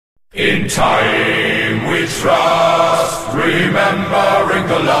In time we trust, remembering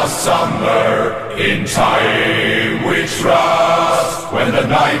the last summer. In time we trust, when the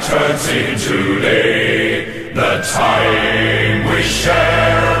night turns into day. The time we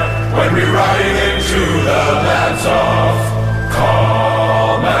share, when we ride into the lands of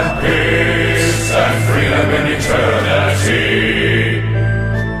calm and peace and freedom in eternity.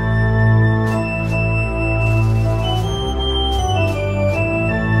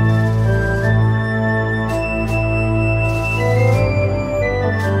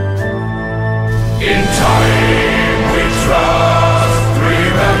 In time we trust,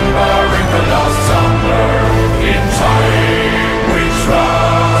 remembering the last summer. In time we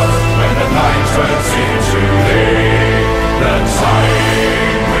trust, when the night turns into day. The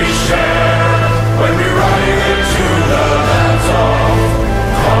time we share, when we ride into the lands of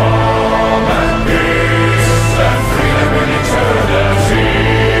calm and peace and freedom in eternity.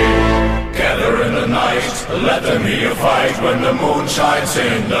 Gather in the night, let them hear you fight when the moon shines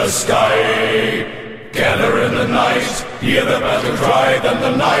in the sky. Gather in the night, hear the battle cry, then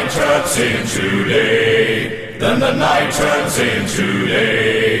the night turns into day. Then the night turns into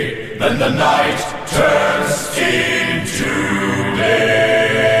day. Then the night turns into